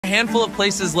handful of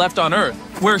places left on Earth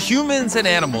where humans and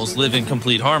animals live in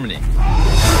complete harmony.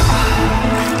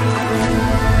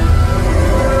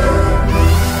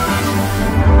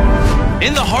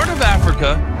 In the heart of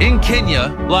Africa, in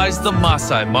Kenya, lies the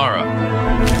Masai Mara.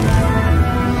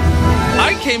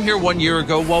 I came here 1 year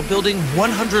ago while building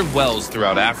 100 wells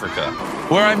throughout Africa,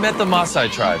 where I met the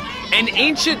Maasai tribe, an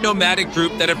ancient nomadic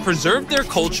group that have preserved their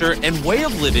culture and way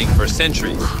of living for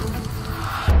centuries.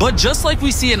 But just like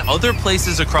we see in other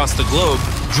places across the globe,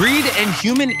 greed and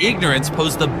human ignorance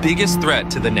pose the biggest threat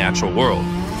to the natural world.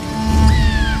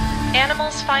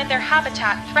 Animals find their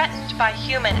habitat threatened by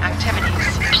human activities.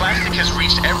 Plastic has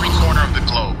reached every corner of the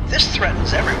globe. This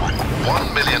threatens everyone.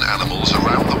 1 million animals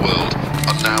around the world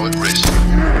are now at risk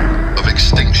of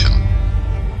extinction.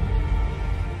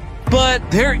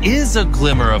 But there is a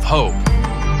glimmer of hope.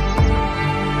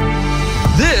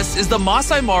 This is the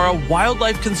Masai Mara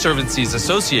Wildlife Conservancies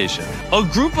Association, a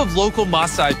group of local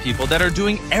Maasai people that are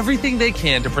doing everything they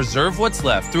can to preserve what's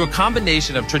left through a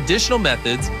combination of traditional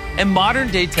methods and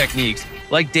modern-day techniques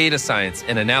like data science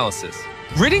and analysis,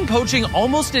 ridding poaching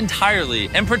almost entirely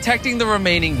and protecting the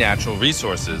remaining natural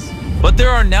resources. But there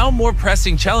are now more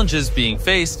pressing challenges being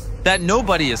faced that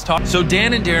nobody is talking. So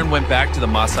Dan and Darren went back to the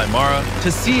Masai Mara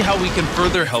to see how we can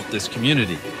further help this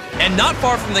community. And not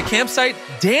far from the campsite,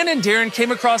 Dan and Darren came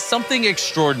across something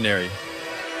extraordinary.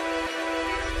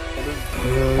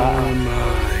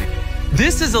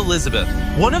 This is Elizabeth,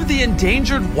 one of the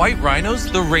endangered white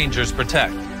rhinos the rangers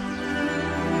protect.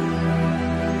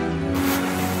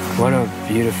 What a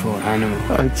beautiful animal.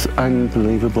 It's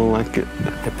unbelievable, like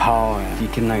the power, you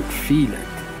can feel it.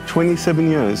 27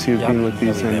 years you've been with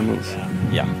these animals.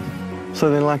 Yeah.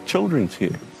 So they're like children to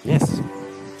you. Yes.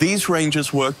 These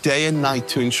rangers work day and night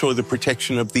to ensure the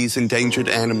protection of these endangered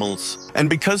animals. And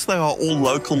because they are all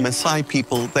local Maasai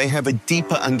people, they have a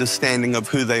deeper understanding of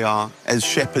who they are as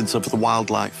shepherds of the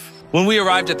wildlife. When we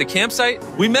arrived at the campsite,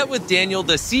 we met with Daniel,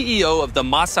 the CEO of the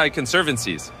Maasai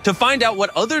Conservancies, to find out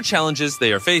what other challenges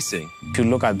they are facing. If you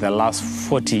look at the last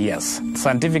 40 years,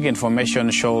 scientific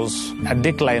information shows a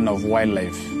decline of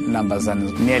wildlife numbers,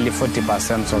 and nearly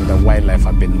 40% of the wildlife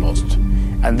have been lost.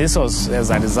 And this was as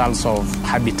a result of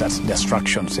habitat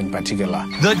destructions in particular.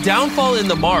 The downfall in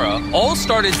the Mara all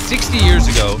started 60 years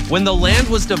ago when the land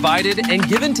was divided and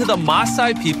given to the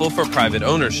Maasai people for private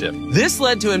ownership. This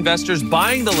led to investors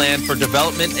buying the land for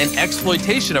development and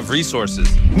exploitation of resources.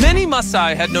 Many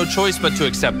Maasai had no choice but to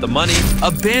accept the money,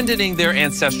 abandoning their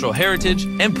ancestral heritage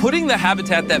and putting the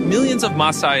habitat that millions of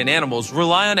Maasai and animals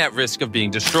rely on at risk of being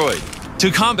destroyed. To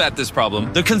combat this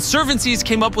problem, the conservancies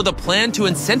came up with a plan to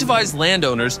incentivize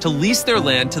landowners to lease their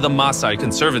land to the Maasai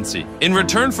Conservancy in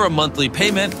return for a monthly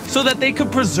payment so that they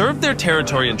could preserve their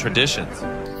territory and traditions.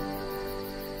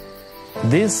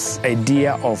 This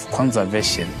idea of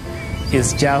conservation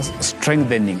is just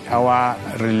strengthening our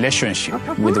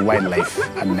relationship with wildlife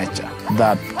and nature.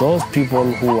 That those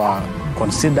people who are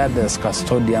considered as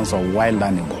custodians of wild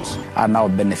animals are now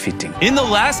benefiting. In the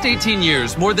last 18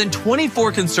 years, more than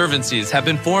 24 conservancies have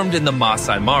been formed in the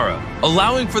Masai Mara,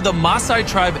 allowing for the Maasai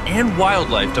tribe and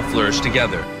wildlife to flourish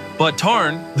together. But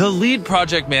Tarn, the lead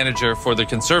project manager for the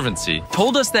conservancy,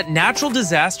 told us that natural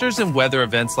disasters and weather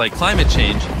events like climate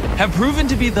change have proven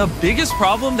to be the biggest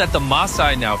problem that the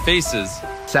Maasai now faces.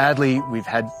 Sadly, we've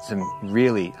had some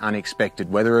really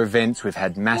unexpected weather events. We've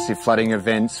had massive flooding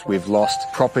events. We've lost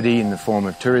property in the form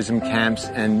of tourism camps.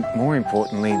 And more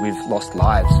importantly, we've lost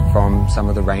lives from some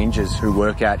of the rangers who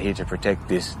work out here to protect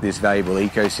this valuable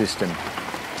ecosystem.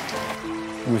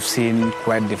 We've seen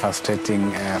quite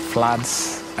devastating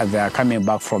floods. As they are coming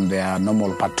back from their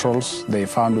normal patrols, they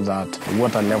found that the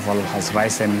water level has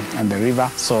risen in the river.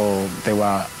 So they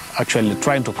were actually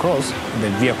trying to cross. The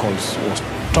vehicles was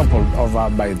toppled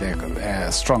over by the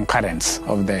strong currents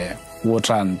of the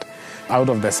water, and out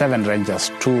of the 7 rangers,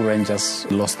 2 rangers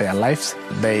lost their lives.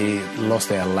 They lost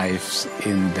their lives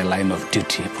in the line of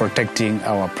duty, protecting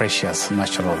our precious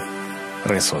natural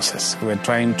resources. We're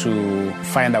trying to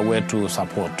find a way to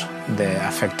support the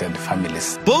affected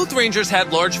families. Both rangers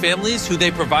had large families who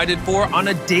they provided for on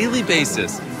a daily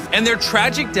basis, and their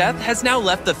tragic death has now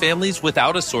left the families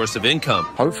without a source of income.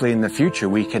 Hopefully in the future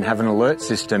we can have an alert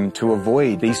system to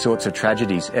avoid these sorts of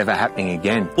tragedies ever happening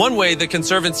again. One way the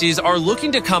conservancies are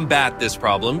looking to combat this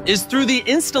problem is through the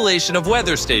installation of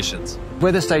weather stations.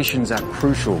 Weather stations are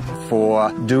crucial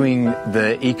for doing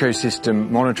the ecosystem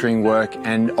monitoring work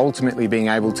and ultimately being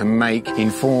able to make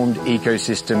informed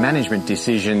ecosystem management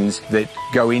decisions that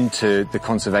go into the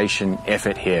conservation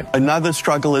effort here. Another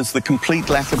struggle is the complete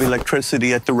lack of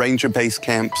electricity at the ranger base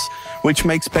camps, which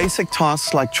makes basic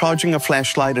tasks like charging a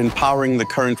flashlight and powering the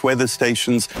current weather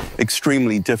stations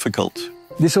extremely difficult.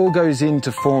 This all goes in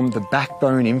to form the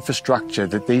backbone infrastructure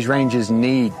that these rangers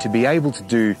need to be able to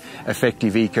do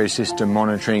effective ecosystem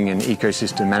monitoring and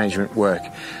ecosystem management work.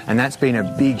 And that's been a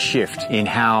big shift in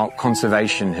how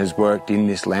conservation has worked in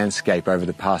this landscape over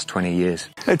the past 20 years.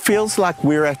 It feels like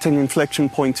we're at an inflection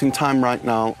point in time right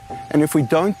now, and if we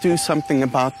don't do something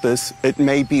about this, it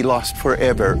may be lost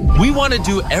forever. We want to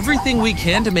do everything we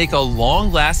can to make a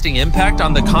long-lasting impact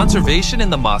on the conservation in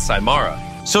the Masai Mara.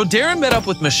 So Darren met up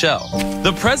with Michelle,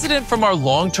 the president from our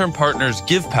long-term partners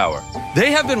Give Power. They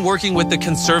have been working with the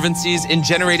conservancies in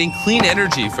generating clean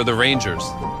energy for the rangers.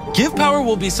 Give Power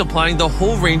will be supplying the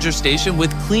whole ranger station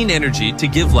with clean energy to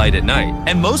give light at night.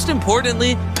 And most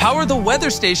importantly, power the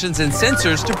weather stations and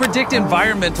sensors to predict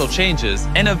environmental changes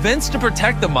and events to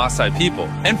protect the Maasai people.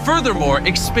 And furthermore,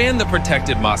 expand the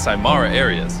protected Masai Mara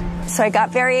areas. So I got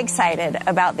very excited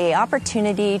about the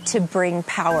opportunity to bring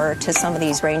power to some of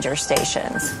these ranger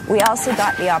stations. We also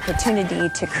got the opportunity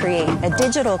to create a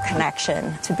digital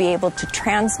connection to be able to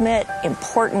transmit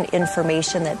important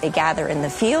information that they gather in the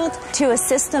field to a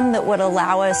system that would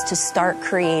allow us to start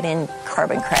creating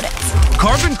carbon credits.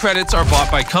 Carbon credits are bought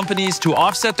by companies to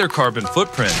offset their carbon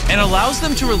footprint and allows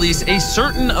them to release a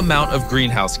certain amount of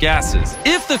greenhouse gases.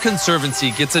 If the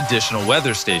Conservancy gets additional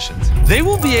weather stations, they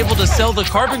will be able to sell the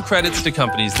carbon credits to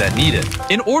companies that need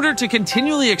it in order to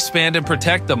continually expand and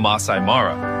protect the Masai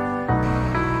Mara.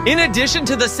 In addition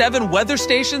to the 7 weather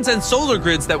stations and solar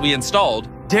grids that we installed,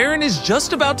 Darren is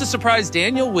just about to surprise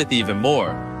Daniel with even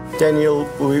more. Daniel,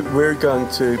 we're going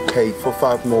to pay for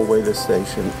 5 more weather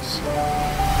stations.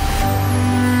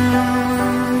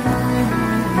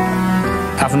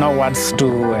 I have no words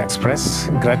to express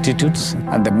gratitude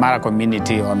and the Mara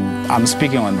community I'm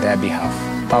speaking on their behalf.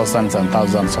 Thousands and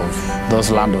thousands of those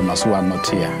landowners who are not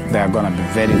here. They are going to be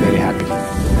very, very happy.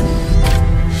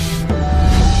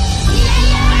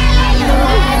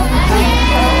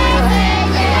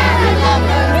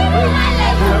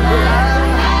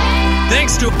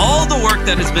 Thanks to all the work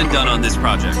that has been done on this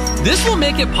project. This will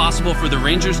make it possible for the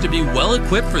rangers to be well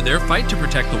equipped for their fight to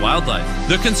protect the wildlife.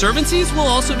 The conservancies will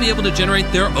also be able to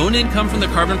generate their own income from the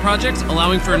carbon projects,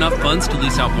 allowing for enough funds to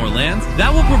lease out more lands.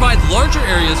 That will provide larger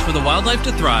areas for the wildlife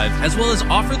to thrive, as well as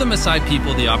offer the Maasai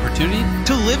people the opportunity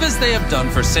to live as they have done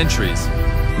for centuries.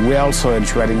 We're also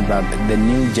ensuring that the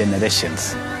new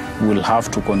generations will have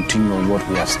to continue what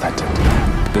we have started,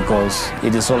 because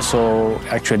it is also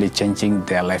actually changing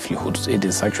their livelihoods. It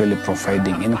is actually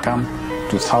providing income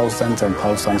to thousands and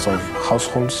thousands of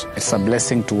households. It's a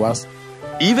blessing to us.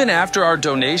 Even after our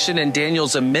donation and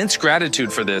Daniel's immense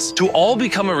gratitude for this to all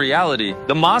become a reality,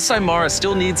 the Masai Mara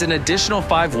still needs an additional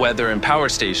 5 weather and power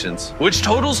stations, which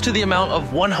totals to the amount of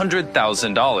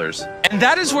 $100,000. And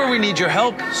that is where we need your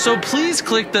help, so please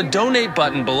click the donate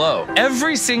button below.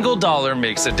 Every single dollar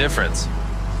makes a difference.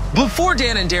 Before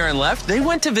Dan and Darren left, they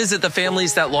went to visit the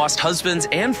families that lost husbands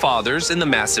and fathers in the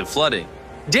massive flooding.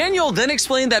 Daniel then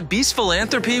explained that Beast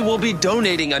Philanthropy will be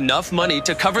donating enough money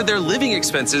to cover their living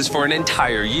expenses for an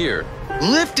entire year,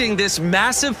 lifting this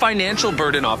massive financial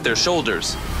burden off their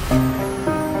shoulders.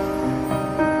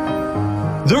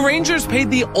 The Rangers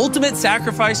paid the ultimate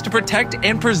sacrifice to protect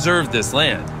and preserve this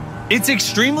land. It's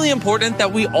extremely important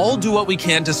that we all do what we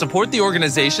can to support the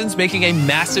organizations making a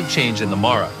massive change in the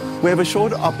Mara. We have a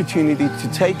short opportunity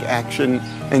to take action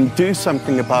and do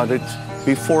something about it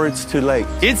before it's too late.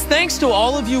 It's thanks to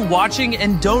all of you watching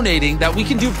and donating that we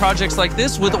can do projects like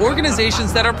this with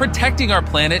organizations that are protecting our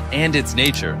planet and its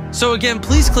nature. So again,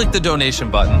 please click the donation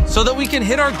button so that we can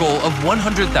hit our goal of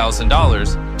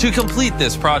 $100,000 to complete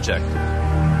this project.